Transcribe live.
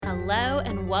Hello,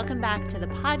 and welcome back to the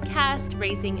podcast,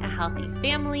 Raising a Healthy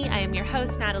Family. I am your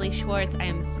host, Natalie Schwartz. I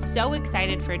am so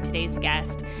excited for today's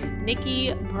guest,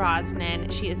 Niki Brosnan.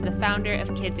 She is the founder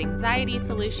of Kids Anxiety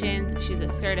Solutions. She's a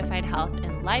certified health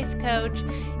and life coach,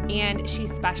 and she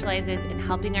specializes in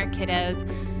helping our kiddos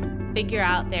figure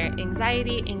out their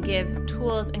anxiety and gives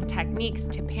tools and techniques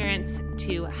to parents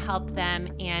to help them.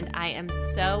 And I am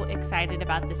so excited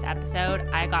about this episode.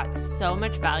 I got so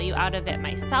much value out of it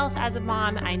myself as a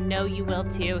mom. I know you will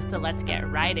too. So let's get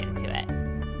right into it.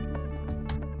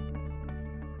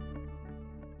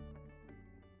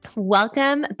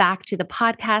 Welcome back to the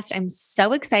podcast. I'm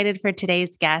so excited for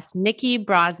today's guest, Niki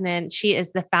Brosnan. She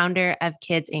is the founder of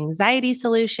Kids Anxiety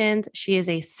Solutions. She is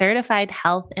a certified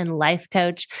health and life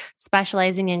coach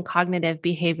specializing in cognitive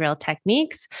behavioral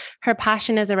techniques. Her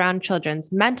passion is around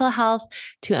children's mental health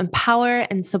to empower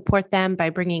and support them by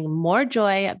bringing more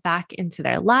joy back into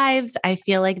their lives. I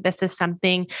feel like this is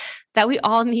something that we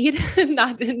all need,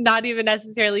 not even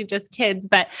necessarily just kids,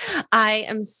 but I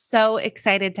am so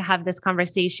excited to have this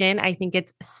conversation. I think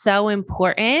it's so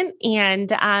important. And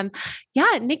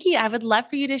Niki, I would love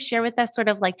for you to share with us sort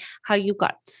of like how you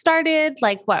got started,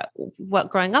 like what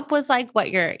growing up was like,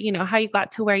 what your, how you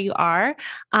got to where you are.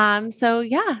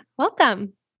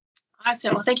 Welcome.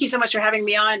 Awesome. Well, thank you so much for having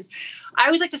me on. I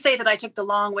always like to say that I took the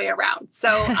long way around.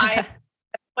 So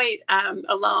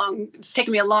it's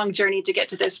taken me a long journey to get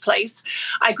to this place.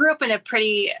 I grew up in a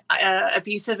pretty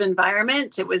abusive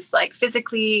environment. It was like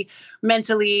physically,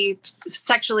 mentally,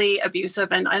 sexually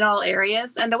abusive in all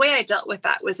areas. And the way I dealt with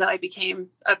that was that I became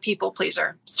a people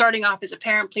pleaser. Starting off as a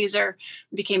parent pleaser,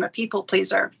 became a people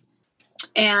pleaser.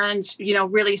 And,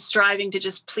 really striving to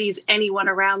just please anyone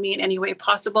around me in any way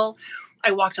possible.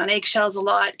 I walked on eggshells a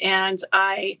lot, and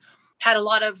I had a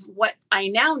lot of what I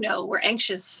now know were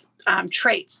anxious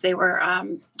traits. They were,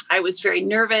 I was very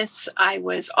nervous. I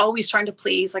was always trying to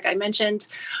please. Like I mentioned,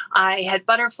 I had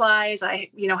butterflies.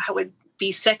 I would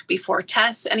be sick before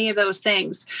tests, any of those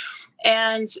things.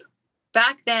 And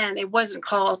back then it wasn't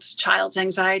called child's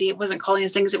anxiety. It wasn't calling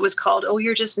these things. It was called, oh,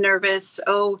 you're just nervous.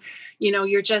 Oh,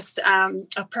 you're just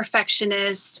a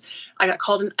perfectionist. I got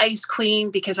called an ice queen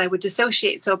because I would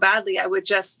dissociate so badly. I would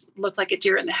just look like a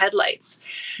deer in the headlights.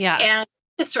 Yeah. And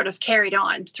just sort of carried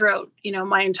on throughout,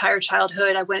 my entire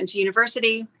childhood. I went into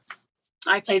university.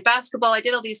 I played basketball. I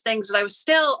did all these things, but I was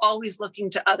still always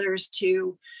looking to others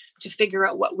to figure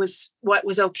out what was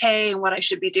okay and what I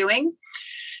should be doing.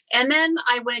 And then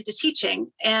I went into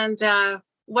teaching. And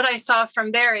what I saw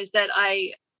from there is that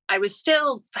I was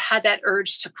still had that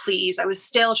urge to please. I was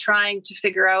still trying to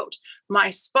figure out my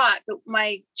spot, but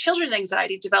my children's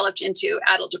anxiety developed into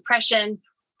adult depression,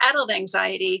 adult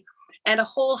anxiety, and a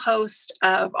whole host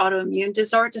of autoimmune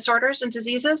disorders and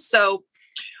diseases. So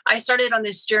I started on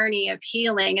this journey of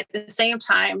healing at the same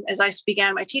time as I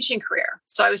began my teaching career.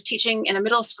 So I was teaching in a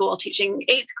middle school, teaching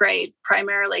 8th grade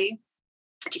primarily,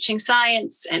 teaching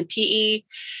science and PE,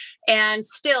 and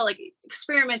still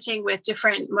experimenting with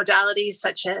different modalities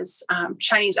such as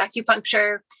Chinese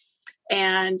acupuncture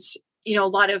and a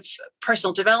lot of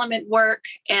personal development work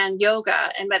and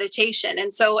yoga and meditation.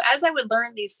 And so as I would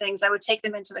learn these things, I would take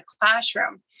them into the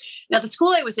classroom. Now, the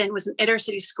school I was in was an inner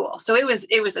city school. So it was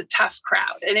a tough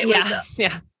crowd. And it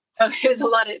was a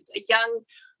lot of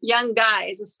young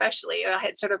guys, especially. I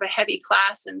had sort of a heavy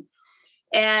class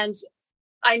and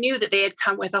I knew that they had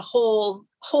come with a whole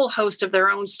host of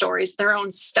their own stories, their own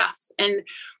stuff. And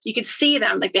you could see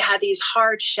them, like they had these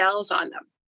hard shells on them.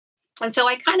 And so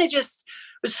I kind of just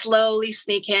would slowly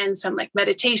sneak in some like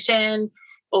meditation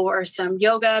or some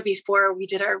yoga before we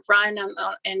did our run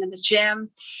in the gym.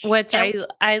 Which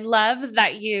I love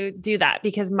that you do that,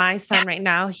 because my son right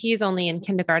now, he's only in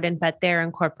kindergarten, but they're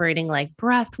incorporating like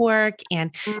breath work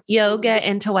and yoga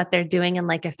into what they're doing. And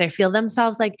like, if they feel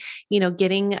themselves like,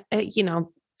 getting,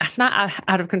 not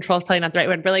out of control is probably not the right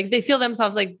word, but like they feel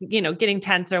themselves like, getting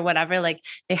tense or whatever, like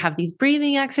they have these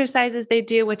breathing exercises they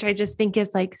do, which I just think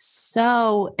is like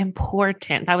so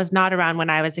important. That was not around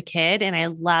when I was a kid. And I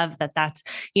love that that's,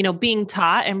 being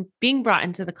taught and being brought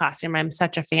into the classroom. I'm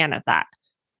such a fan of that.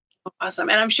 Awesome.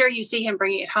 And I'm sure you see him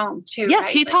bringing it home too. Yes.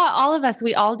 Right? He taught all of us.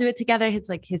 We all do it together. It's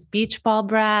like his beach ball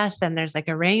breath and there's like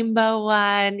a rainbow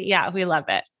one. Yeah. We love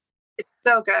it.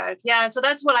 So good. Yeah. So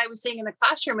that's what I was seeing in the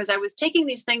classroom as I was taking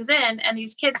these things in, and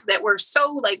these kids that were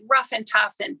so like rough and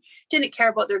tough and didn't care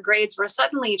about their grades were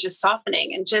suddenly just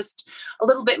softening and just a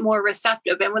little bit more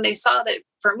receptive. And when they saw that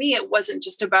for me, it wasn't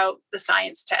just about the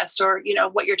science test or,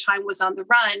 what your time was on the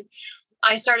run,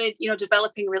 I started,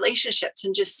 developing relationships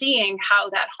and just seeing how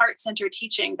that heart-centered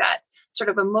teaching, that sort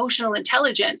of emotional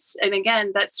intelligence. And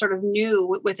again, that's sort of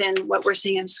new within what we're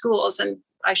seeing in schools. And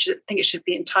I should think it should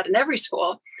be taught in every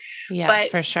school, Yes,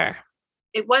 but for sure.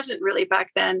 it wasn't really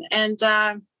back then. And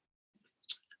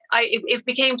it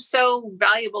became so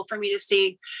valuable for me to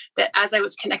see that as I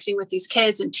was connecting with these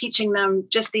kids and teaching them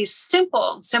just these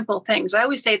simple things. I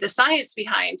always say the science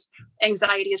behind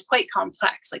anxiety is quite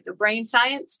complex, like the brain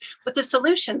science, but the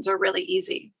solutions are really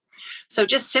easy. So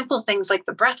just simple things like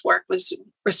the breath work was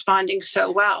responding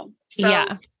so well. So,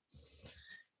 Yeah.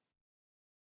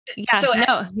 Yeah. so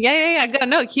No. Yeah. Go.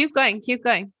 No, keep going.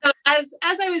 So as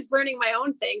I was learning my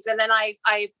own things, and then I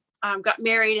got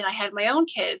married and I had my own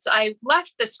kids, I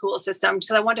left the school system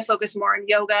because I wanted to focus more on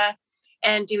yoga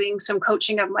and doing some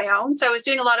coaching of my own. So I was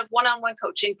doing a lot of one-on-one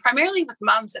coaching, primarily with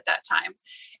moms at that time.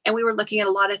 And we were looking at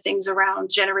a lot of things around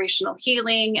generational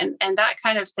healing and that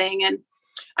kind of thing. And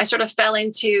I sort of fell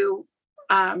into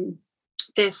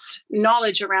this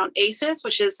knowledge around ACEs,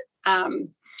 which is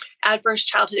adverse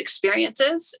childhood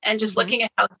experiences, and just looking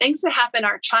at how things that happen in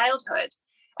our childhood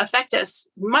affect us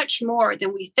much more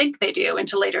than we think they do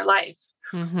into later life.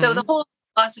 So the whole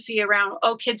philosophy around,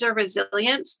 kids are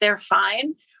resilient, they're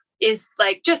fine, is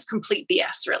like just complete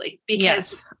BS, really. Because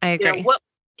yes, I agree. What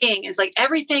we're seeing is like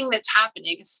everything that's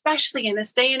happening, especially in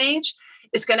this day and age,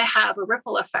 is going to have a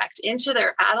ripple effect into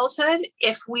their adulthood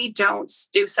if we don't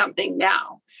do something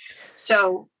now.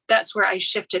 So that's where I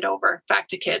shifted over back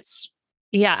to kids.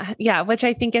 Yeah. Which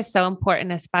I think is so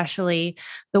important, especially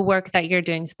the work that you're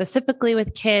doing specifically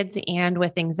with kids and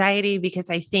with anxiety, because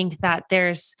I think that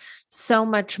there's so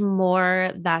much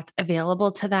more that's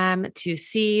available to them to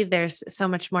see. There's so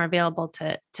much more available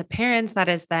to parents that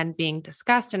is then being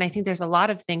discussed. And I think there's a lot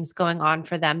of things going on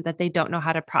for them that they don't know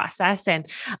how to process. And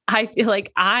I feel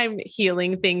like I'm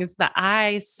healing things that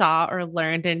I saw or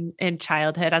learned in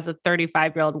childhood as a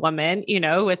 35-year-old woman,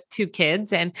 with 2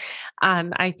 kids. And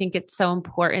I think it's so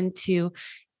important to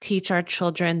teach our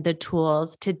children the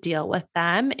tools to deal with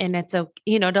them. And it's,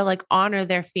 to like honor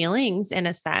their feelings in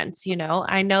a sense.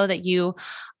 I know that you,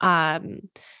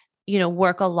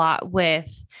 work a lot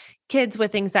with kids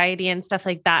with anxiety and stuff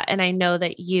like that. And I know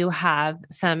that you have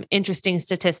some interesting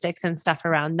statistics and stuff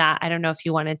around that. I don't know if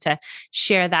you wanted to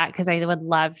share that, because I would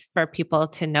love for people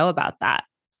to know about that.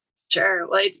 Sure.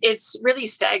 Well, it's really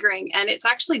staggering. And it's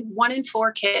actually 1 in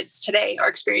 4 kids today are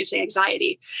experiencing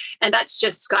anxiety. And that's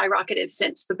just skyrocketed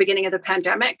since the beginning of the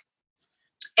pandemic.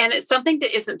 And it's something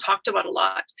that isn't talked about a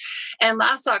lot. And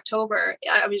last October,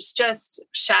 I was just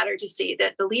shattered to see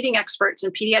that the leading experts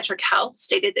in pediatric health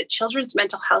stated that children's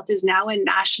mental health is now in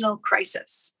national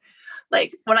crisis.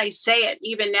 Like when I say it,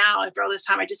 even now, after all this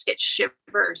time, I just get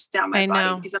shivers down my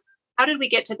body. Because how did we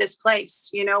get to this place,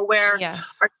 where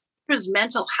yes. our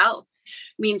mental health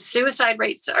means suicide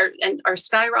rates are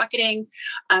skyrocketing.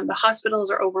 The hospitals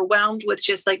are overwhelmed with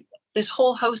just like this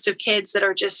whole host of kids that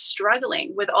are just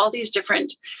struggling with all these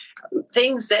different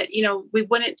things that, we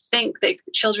wouldn't think that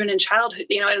children in childhood,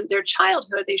 in their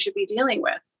childhood, they should be dealing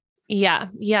with.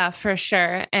 Yeah, for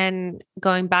sure. And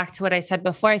going back to what I said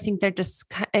before, I think they're just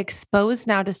exposed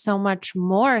now to so much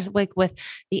more, like with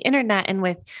the internet and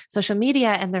with social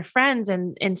media and their friends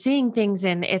and seeing things.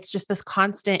 And it's just this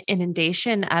constant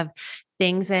inundation of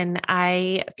things. And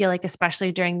I feel like,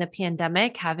 especially during the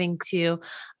pandemic, having to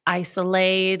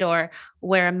isolate or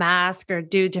wear a mask or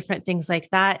do different things like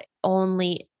that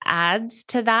only adds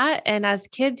to that. And as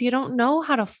kids, you don't know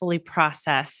how to fully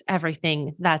process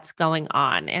everything that's going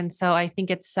on. And so I think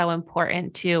it's so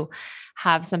important to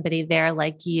have somebody there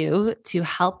like you to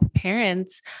help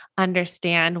parents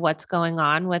understand what's going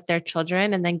on with their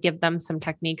children and then give them some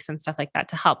techniques and stuff like that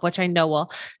to help, which I know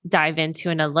we'll dive into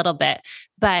in a little bit.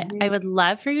 But I would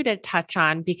love for you to touch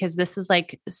on, because this is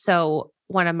like so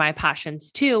one of my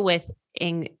passions too with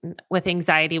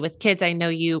anxiety with kids. I know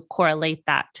you correlate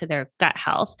that to their gut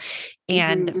health.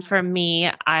 And for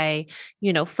me, I,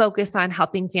 focus on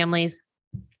helping families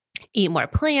eat more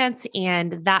plants.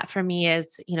 And that for me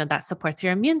is, that supports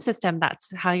your immune system.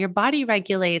 That's how your body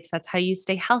regulates. That's how you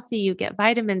stay healthy. You get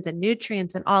vitamins and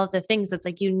nutrients and all of the things. It's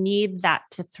like, you need that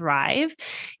to thrive.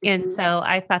 And so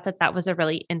I thought that was a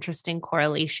really interesting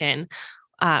correlation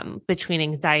between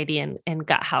anxiety and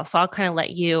gut health. So I'll kind of let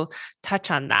you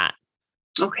touch on that.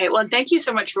 Okay. Well, thank you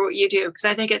so much for what you do, because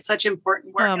I think it's such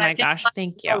important work. Oh my gosh.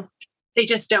 Thank you. They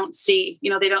just don't see,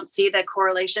 they don't see that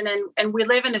correlation. And we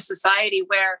live in a society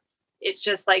where it's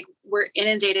just like we're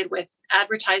inundated with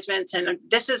advertisements and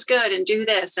this is good and do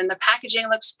this and the packaging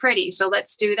looks pretty, so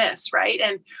let's do this, right?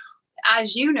 And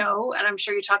as you know, and I'm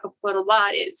sure you talk about a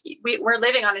lot, is we're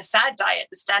living on a SAD diet.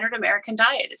 The standard American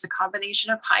diet is a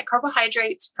combination of high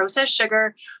carbohydrates, processed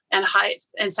sugar, and high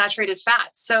and saturated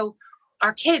fats. So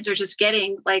our kids are just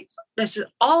getting like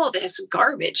all this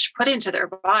garbage put into their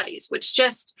bodies, which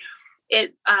just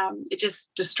it just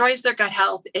destroys their gut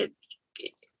health. It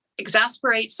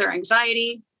exasperates their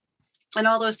anxiety and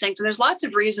all those things. And there's lots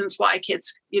of reasons why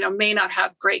kids, may not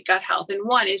have great gut health. And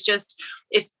one is just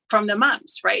if from the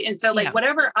moms, right? And so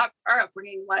whatever our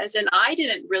upbringing was, and I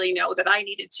didn't really know that I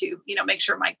needed to, make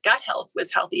sure my gut health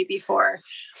was healthy before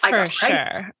I got pregnant.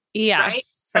 Sure. Yeah. Right.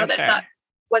 So that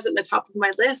wasn't the top of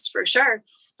my list for sure.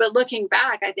 But looking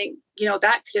back, I think,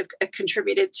 that could have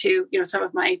contributed to, some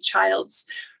of my child's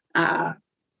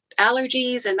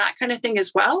allergies and that kind of thing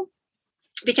as well,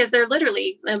 because they're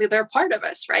part of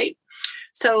us, right?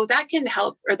 So that can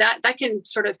help, or that can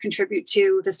sort of contribute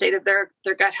to the state of their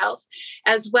gut health,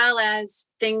 as well as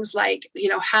things like,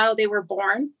 how they were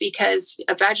born, because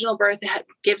a vaginal birth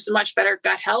gives much better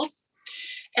gut health.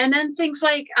 And then things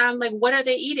like what are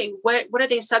they eating? What are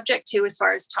they subject to as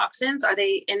far as toxins? Are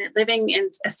they living in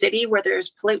a city where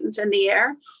there's pollutants in the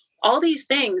air? All these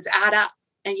things add up.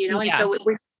 And, and so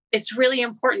it's really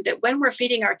important that when we're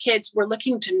feeding our kids, we're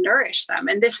looking to nourish them.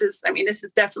 And this is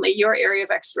definitely your area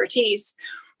of expertise,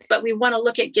 but we want to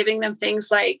look at giving them things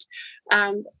like,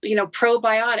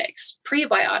 probiotics,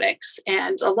 prebiotics,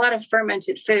 and a lot of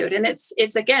fermented food. And it's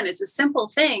a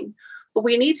simple thing, but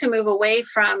we need to move away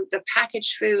from the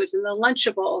packaged foods and the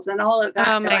Lunchables and all of that.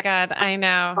 Oh my God. I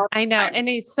know. And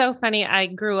it's so funny. I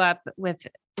grew up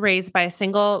raised by a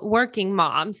single working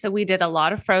mom. So we did a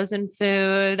lot of frozen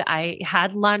food. I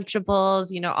had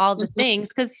Lunchables, all the things,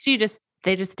 because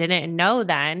they just didn't know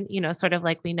then, sort of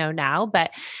like we know now,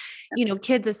 but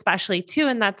kids especially too.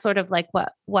 And that's sort of like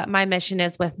what my mission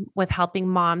is with helping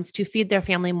moms to feed their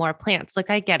family more plants. Like,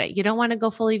 I get it. You don't want to go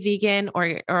fully vegan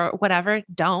or whatever.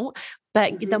 Don't.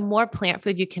 But the more plant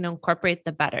food you can incorporate,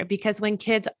 the better, because when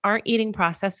kids aren't eating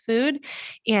processed food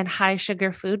and high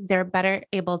sugar food, they're better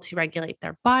able to regulate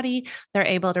their body. They're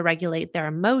able to regulate their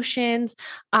emotions.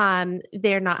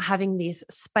 They're not having these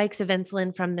spikes of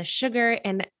insulin from the sugar.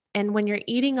 And when you're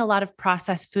eating a lot of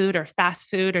processed food or fast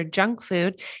food or junk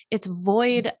food, it's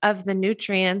void of the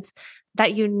nutrients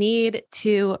that you need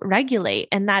to regulate.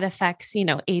 And that affects,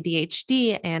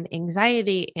 ADHD and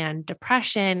anxiety and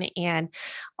depression and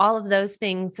all of those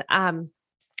things. And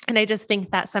I just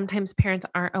think that sometimes parents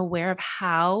aren't aware of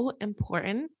how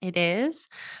important it is,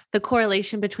 the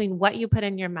correlation between what you put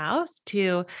in your mouth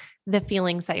to the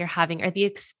feelings that you're having, or the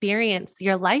experience,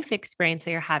 your life experience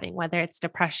that you're having, whether it's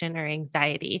depression or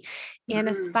anxiety. And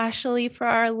especially for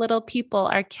our little people,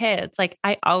 our kids, like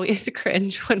I always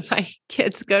cringe when my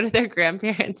kids go to their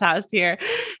grandparents' house here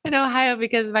in Ohio,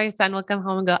 because my son will come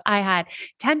home and go, I had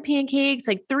 10 pancakes,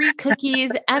 like 3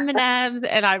 cookies, M&Ms.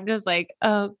 And I'm just like,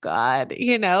 oh God,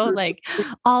 like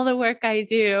all the work I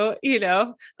do,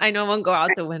 I know it won't go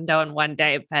out the window in one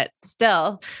day, but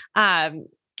still,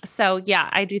 so yeah,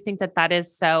 I do think that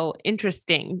is so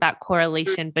interesting, that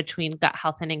correlation between gut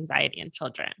health and anxiety in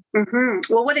children.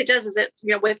 Mm-hmm. Well, what it does is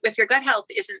if your gut health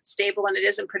isn't stable and it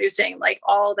isn't producing like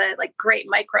all the like great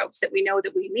microbes that we know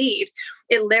that we need,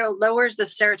 it lowers the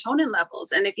serotonin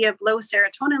levels. And if you have low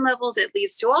serotonin levels, it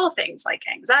leads to all things like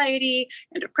anxiety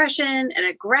and depression and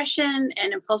aggression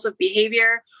and impulsive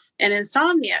behavior and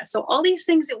insomnia. So all these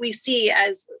things that we see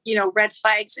as, red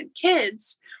flags in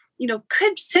kids,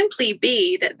 could simply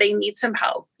be that they need some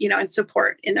help, and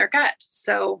support in their gut.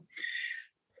 So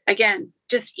again,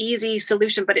 just easy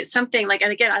solution, but it's something like,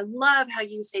 and again, I love how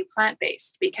you say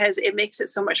plant-based, because it makes it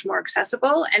so much more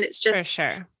accessible, and it's just for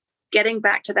sure getting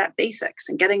back to that basics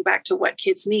and getting back to what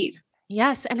kids need.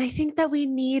 Yes. And I think that we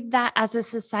need that as a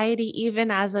society, even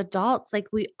as adults. Like,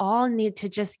 we all need to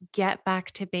just get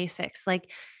back to basics.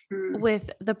 Like, with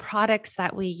the products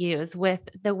that we use, with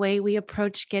the way we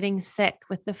approach getting sick,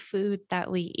 with the food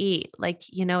that we eat, like,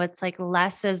 it's like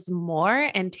less is more,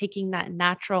 and taking that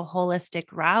natural that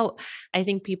route, I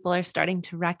think people are starting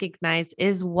to recognize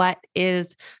is what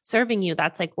is serving you.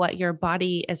 That's like what your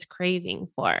body is craving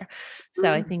for. So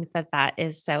I think that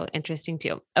is so interesting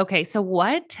too. Okay. So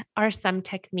what are some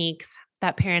techniques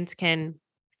that parents can,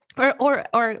 or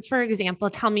for example,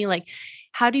 tell me, like,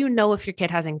 how do you know if your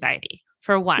kid has anxiety?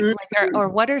 For one, like, or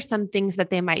what are some things that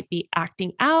they might be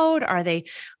acting out? Are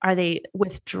they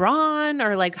withdrawn,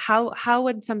 or like, how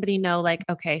would somebody know, like,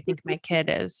 okay, I think my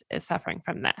kid is suffering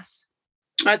from this?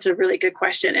 That's a really good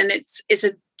question. And it's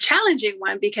a challenging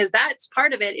one, because that's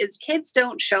part of it is kids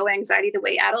don't show anxiety the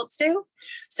way adults do.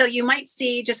 So you might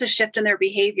see just a shift in their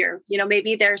behavior.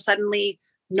 Maybe they're suddenly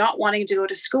not wanting to go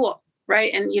to school.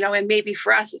 Right. And, and maybe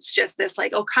for us, it's just this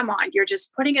like, oh, come on, you're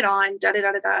just putting it on, da, da,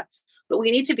 da, da, da. But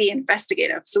we need to be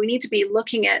investigative. So we need to be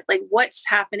looking at like what's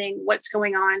happening, what's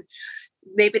going on.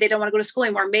 maybe they don't want to go to school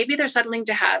anymore. Maybe they're settling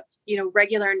to have,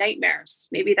 regular nightmares.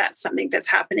 Maybe that's something that's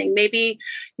happening. Maybe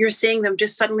you're seeing them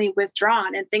just suddenly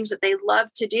withdrawn, and things that they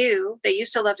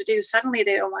used to love to do, suddenly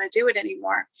they don't want to do it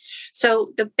anymore.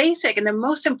 So the basic and the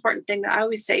most important thing that I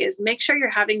always say is make sure you're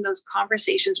having those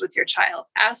conversations with your child.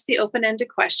 Ask the open-ended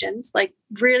questions, like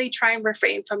really try and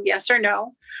refrain from yes or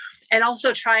no. And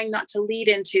also trying not to lead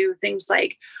into things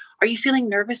like, are you feeling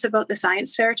nervous about the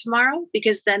science fair tomorrow?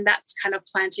 Because then that's kind of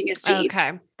planting a seed.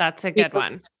 Okay. That's a good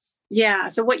one. Yeah.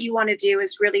 So what you want to do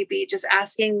is really be just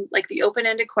asking like the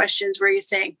open-ended questions where you're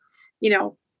saying,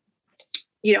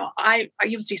 I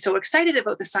used to be so excited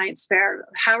about the science fair.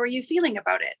 How are you feeling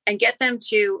about it? And get them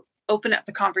to open up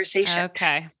the conversation.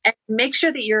 Okay. And make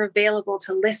sure that you're available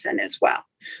to listen as well.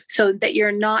 So that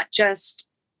you're not just,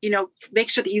 make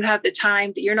sure that you have the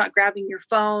time, that you're not grabbing your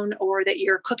phone or that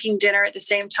you're cooking dinner at the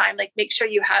same time. Like make sure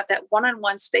you have that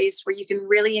one-on-one space where you can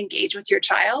really engage with your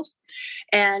child.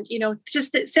 And,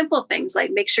 just the simple things like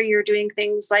make sure you're doing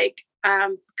things like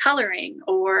coloring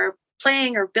or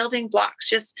playing or building blocks,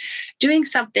 just doing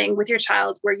something with your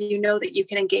child where you know that you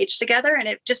can engage together, and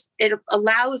it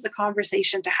allows the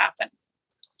conversation to happen.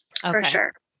 For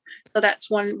sure. So that's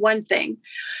one thing.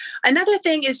 Another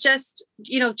thing is just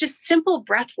simple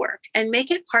breath work and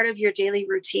make it part of your daily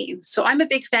routine. So I'm a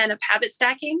big fan of habit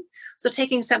stacking. So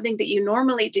taking something that you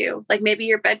normally do, like maybe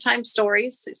your bedtime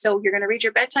stories. So you're going to read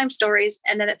your bedtime stories.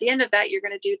 And then at the end of that, you're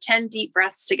going to do 10 deep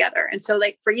breaths together. And so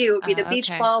like for you, it would be the beach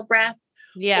ball breath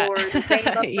or the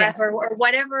rainbow breath or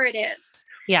whatever it is.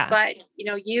 Yeah. But,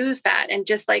 use that and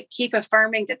just like keep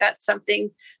affirming that that's something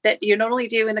that you not only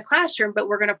do in the classroom, but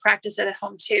we're going to practice it at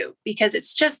home too. Because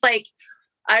it's just like,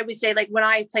 I would say like when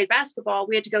I played basketball,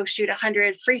 we had to go shoot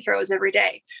 100 free throws every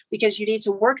day because you need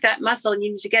to work that muscle and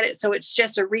you need to get it. So it's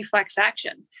just a reflex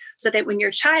action so that when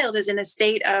your child is in a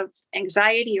state of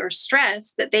anxiety or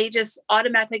stress, that they just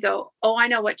automatically go, oh, I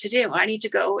know what to do. I need to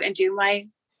go and do my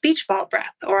beach ball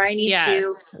breath, or I need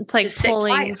to. It's like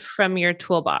pulling from your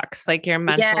toolbox, like your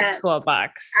mental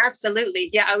toolbox.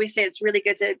 Absolutely. Yeah. I always say it's really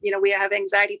good to, we have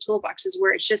anxiety toolboxes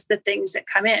where it's just the things that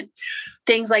come in,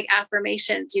 things like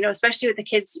affirmations, especially with the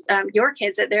kids, your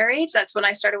kids at their age. That's when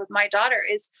I started with my daughter,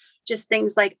 is just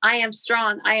things like, I am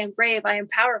strong, I am brave, I am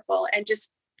powerful. And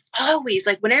just always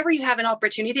like, whenever you have an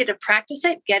opportunity to practice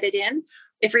it, get it in.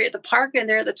 If you're at the park and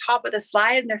they're at the top of the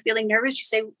slide and they're feeling nervous, you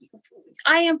say,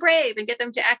 I am brave, and get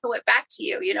them to echo it back to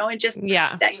you, and just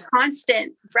that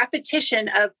constant repetition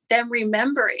of them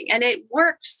remembering, and it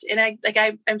works. And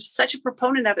I'm such a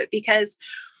proponent of it because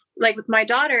like with my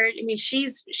daughter, I mean,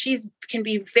 she's can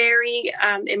be very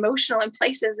emotional in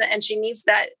places, and she needs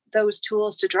those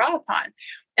tools to draw upon.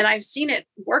 And I've seen it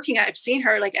working. I've seen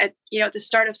her like at the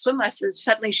start of swim lessons,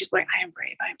 suddenly she's going, I am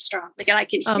brave, I am strong. Like, and I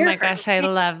can hear her. Oh my gosh, I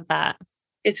love that.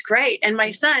 It's great. And my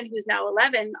son, who's now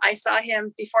 11, I saw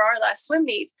him before our last swim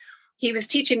meet. He was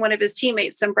teaching one of his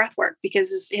teammates some breath work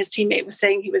because his teammate was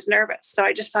saying he was nervous. So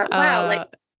I just thought, wow, like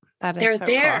they're so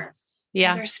there. Cool.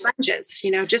 Yeah. They're sponges,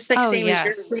 just like same as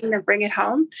you're seeing them bring it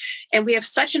home. And we have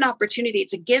such an opportunity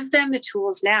to give them the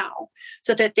tools now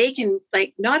so that they can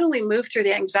like not only move through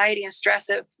the anxiety and stress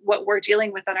of what we're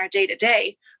dealing with on our day to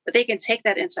day, but they can take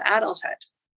that into adulthood,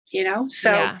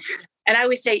 So and I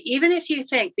always say, even if you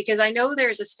think, because I know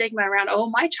there's a stigma around, oh,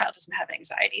 my child doesn't have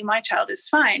anxiety, my child is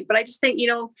fine. But I just think,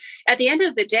 at the end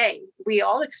of the day, we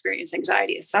all experience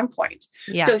anxiety at some point.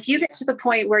 Yeah. So if you get to the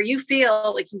point where you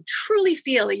feel like you truly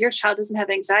feel that your child doesn't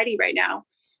have anxiety right now,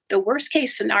 the worst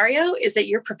case scenario is that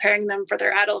you're preparing them for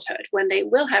their adulthood when they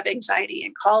will have anxiety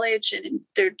in college and in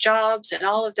their jobs and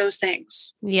all of those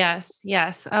things. Yes.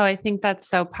 Yes. Oh, I think that's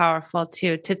so powerful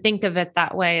too, to think of it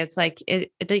that way. It's like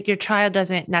your child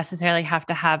doesn't necessarily have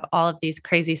to have all of these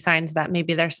crazy signs that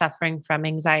maybe they're suffering from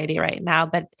anxiety right now,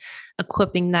 but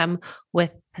equipping them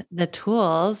with the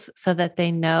tools so that they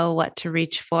know what to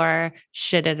reach for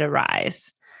should it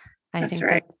arise.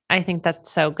 I think that's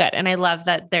so good. And I love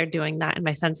that they're doing that in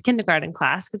my son's kindergarten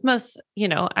class. Cause most,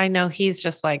 I know he's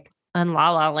just like in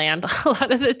la la land a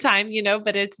lot of the time,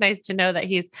 but it's nice to know that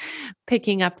he's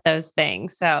picking up those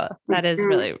things. So that is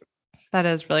really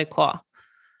cool.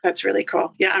 That's really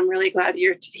cool. Yeah. I'm really glad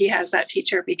he has that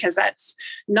teacher because that's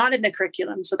not in the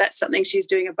curriculum. So that's something she's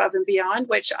doing above and beyond,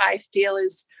 which I feel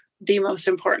is the most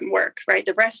important work, right?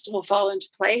 The rest will fall into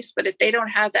place. But if they don't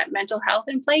have that mental health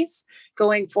in place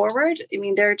going forward, I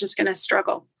mean, they're just going to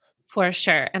struggle. For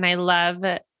sure. And I love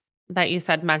that you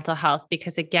said mental health,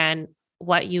 because again,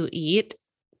 what you eat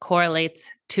correlates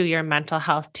to your mental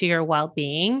health, to your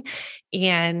well-being.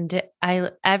 And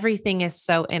everything is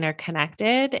so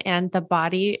interconnected, and the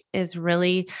body is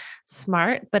really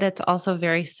smart, but it's also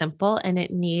very simple, and it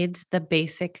needs the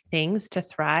basic things to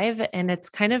thrive. And it's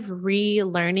kind of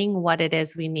relearning what it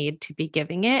is we need to be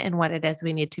giving it and what it is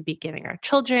we need to be giving our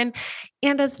children.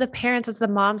 And as the parents, as the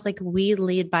moms, like, we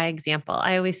lead by example.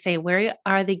 I always say, where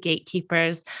are the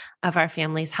gatekeepers of our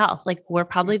family's health? Like, we're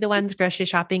probably the ones grocery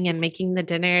shopping and making the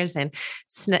dinners and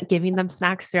giving them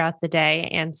snacks throughout the day.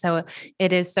 And so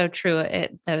it is so true,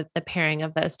 the pairing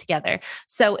of those together.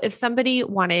 So if somebody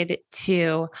wanted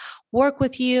to work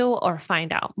with you or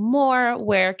find out more,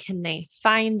 where can they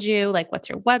find you? Like, what's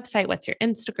your website? What's your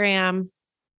Instagram?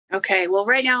 Okay. Well,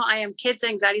 right now I am Kids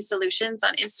Anxiety Solutions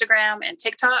on Instagram and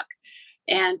TikTok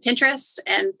and Pinterest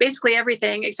and basically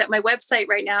everything, except my website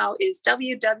right now is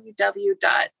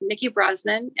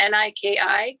www.nikibrosnan,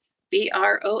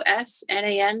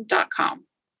 NIKIBROSNAN.com.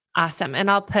 Awesome. And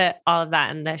I'll put all of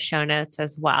that in the show notes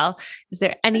as well. Is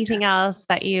there anything else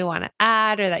that you want to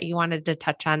add or that you wanted to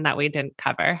touch on that we didn't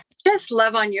cover? Just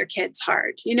love on your kids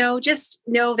hard. Just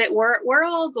know that we're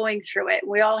all going through it.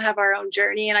 We all have our own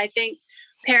journey. And I think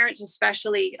parents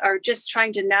especially are just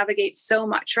trying to navigate so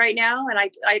much right now. And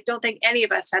I don't think any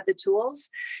of us had the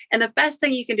tools. And the best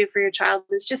thing you can do for your child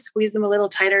is just squeeze them a little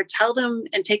tighter, tell them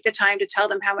and take the time to tell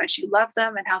them how much you love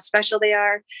them and how special they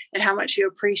are and how much you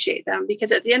appreciate them.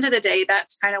 Because at the end of the day,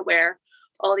 that's kind of where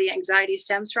all the anxiety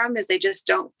stems from, is they just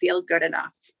don't feel good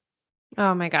enough.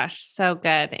 Oh my gosh, so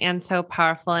good and so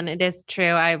powerful. And it is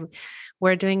true.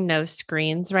 We're doing no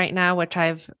screens right now, which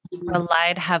I've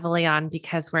relied heavily on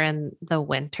because we're in the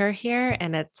winter here,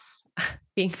 and it's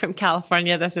being from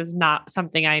California. This is not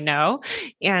something I know.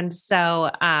 And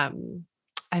so,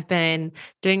 I've been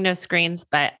doing no screens,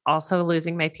 but also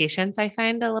losing my patience, I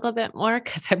find, a little bit more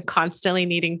because I'm constantly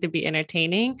needing to be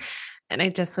entertaining. And I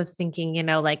just was thinking,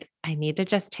 I need to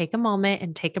just take a moment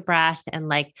and take a breath and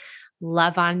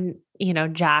love on,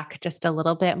 Jack just a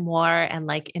little bit more and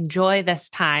enjoy this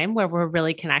time where we're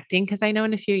really connecting. Cause I know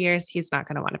in a few years, he's not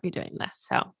going to want to be doing this.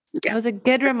 So it was a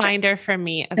good reminder for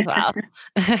me as well.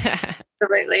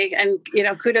 Absolutely. And,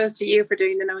 kudos to you for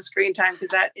doing the no screen time,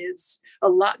 because that is a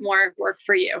lot more work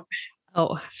for you.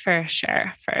 Oh, for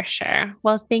sure. For sure.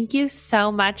 Well, thank you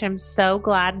so much. I'm so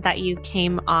glad that you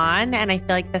came on. And I feel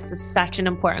like this is such an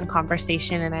important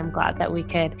conversation, and I'm glad that we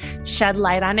could shed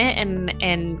light on it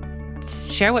and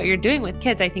share what you're doing with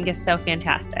kids. I think is so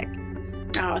fantastic.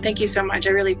 Oh, thank you so much.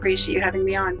 I really appreciate you having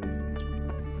me on.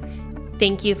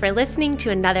 Thank you for listening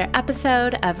to another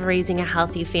episode of Raising a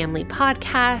Healthy Family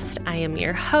podcast. I am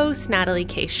your host, Natalie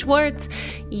K. Schwartz.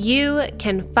 You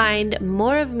can find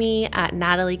more of me at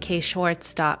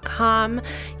nataliekschwartz.com.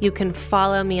 You can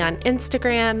follow me on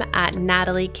Instagram at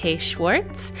Natalie K.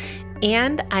 Schwartz.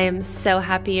 And I am so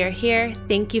happy you're here.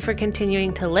 Thank you for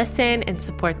continuing to listen and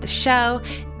support the show.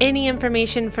 Any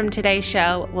information from today's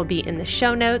show will be in the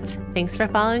show notes. Thanks for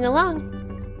following along.